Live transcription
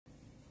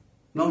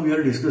Now we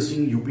are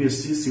discussing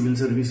UPSC Civil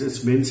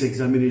Services mains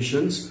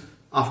examinations.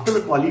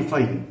 After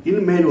qualifying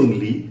in main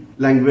only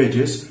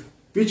languages,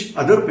 which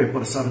other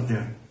papers are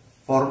there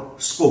for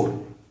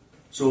score?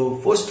 So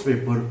first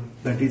paper,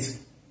 that is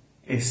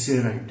essay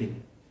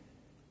writing.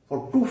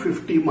 For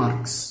 250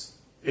 marks,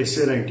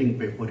 essay writing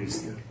paper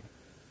is there.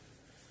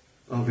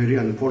 Very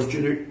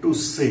unfortunate to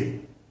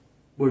say,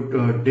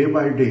 but day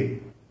by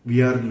day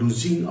we are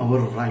losing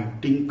our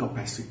writing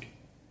capacity.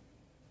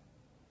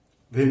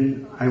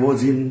 When I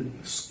was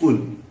in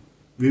school,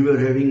 we were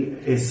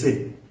having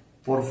essay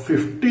for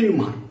 15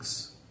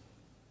 marks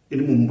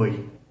in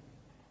Mumbai.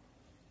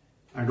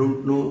 I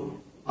don't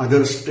know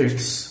other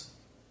states,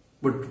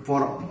 but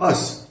for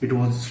us it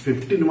was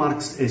 15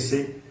 marks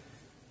essay.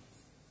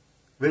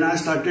 When I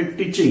started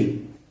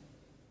teaching,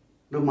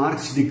 the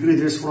marks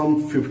decreases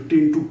from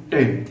 15 to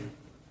 10.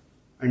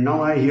 And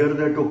now I hear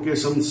that okay,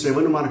 some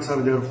 7 marks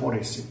are there for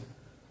essay.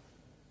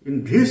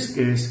 In this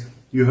case,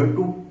 you have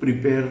to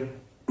prepare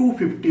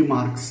 250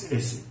 marks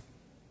essay.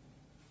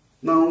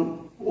 Now,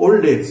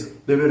 old days,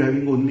 they were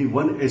having only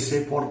one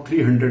essay for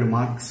 300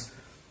 marks.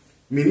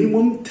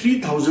 Minimum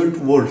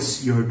 3000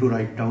 words you have to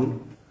write down.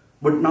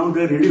 But now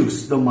they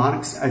reduce the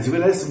marks as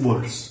well as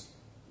words.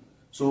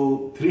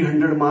 So,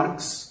 300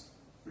 marks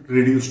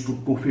reduced to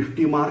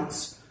 250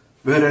 marks.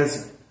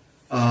 Whereas,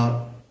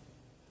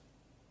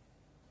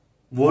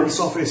 words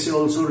of essay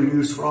also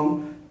reduced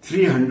from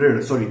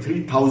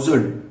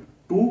 3000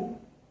 to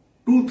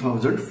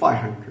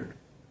 2500.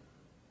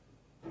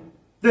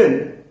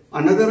 Then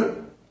another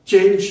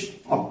change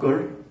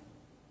occurred,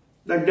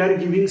 that they are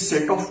giving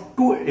set of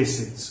 2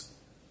 essays.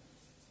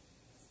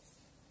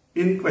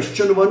 In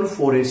question 1,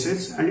 4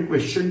 essays, and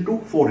question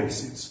 2, 4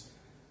 essays.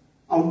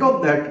 Out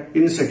of that,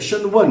 in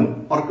section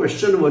 1 or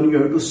question 1,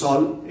 you have to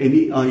solve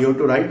any, you have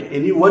to write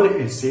any one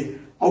essay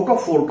out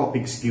of 4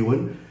 topics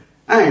given,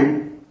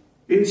 and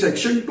in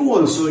section 2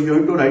 also you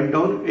have to write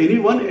down any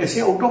one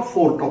essay out of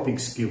 4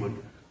 topics given.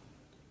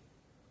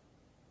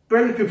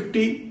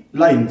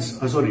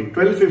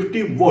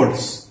 1250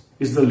 words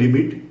is the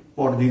limit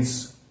for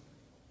this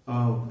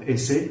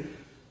essay.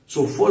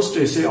 So first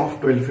essay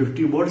of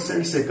 1250 words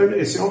and second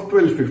essay of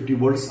 1250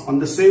 words on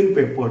the same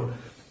paper.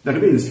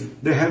 That means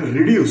they have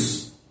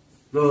reduced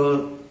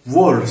the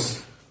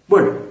words,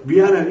 but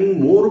we are having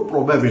more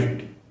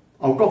probability.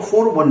 Out of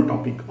 4, 1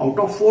 topic. Out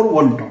of 4,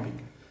 1 topic.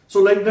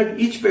 So like that,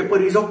 each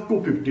paper is of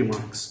 250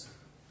 marks.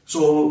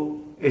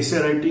 So essay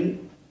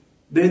writing,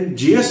 then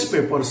GS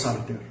papers are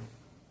there.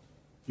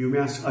 You may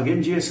ask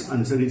again GS,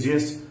 answer is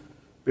yes.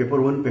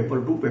 Paper 1,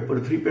 paper 2, paper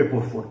 3, paper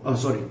 4.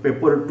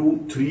 Paper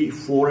 2, 3,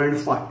 4 and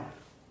 5.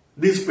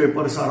 These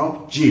papers are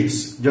of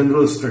GS,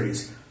 General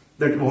Studies.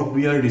 That what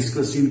we are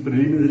discussing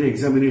preliminary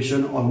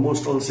examination,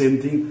 almost all same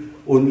thing.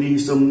 Only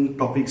some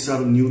topics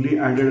are newly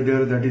added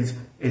there. That is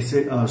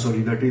essay.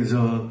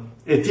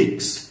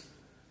 Ethics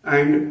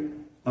and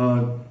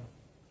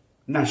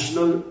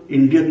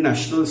Indian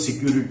national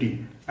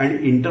security and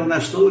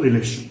international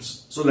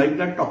relations. So like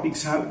that,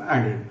 topics have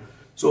added.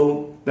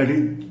 So that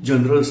is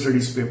General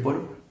Studies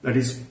paper, that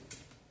is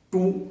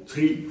 2,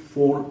 3,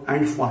 4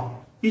 and 5.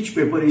 Each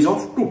paper is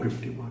of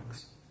 250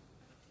 marks.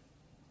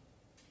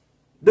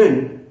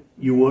 Then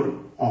your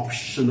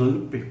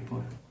optional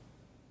paper.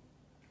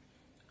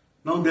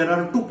 Now there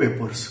are 2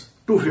 papers,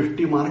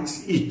 250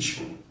 marks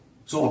each.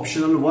 So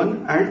optional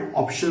 1 and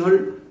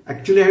optional,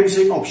 actually I am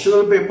saying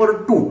optional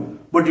paper 2,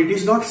 but it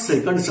is not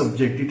second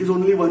subject, it is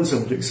only one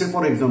subject. Say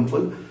for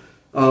example,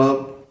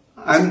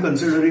 I am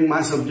considering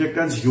my subject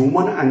as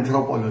human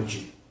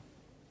anthropology.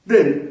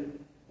 Then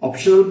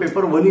optional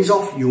paper 1 is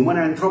of human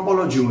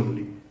anthropology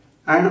only,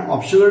 and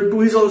optional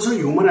 2 is also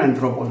human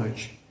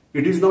anthropology.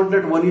 It is not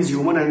that one is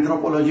human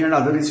anthropology and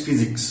other is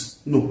physics.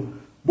 No,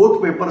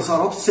 both papers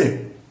are of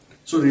same.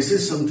 So this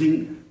is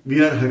something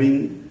we are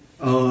having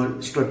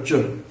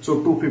structure.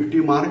 So 250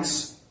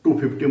 marks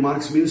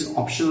means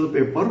optional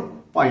paper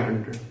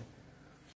 500.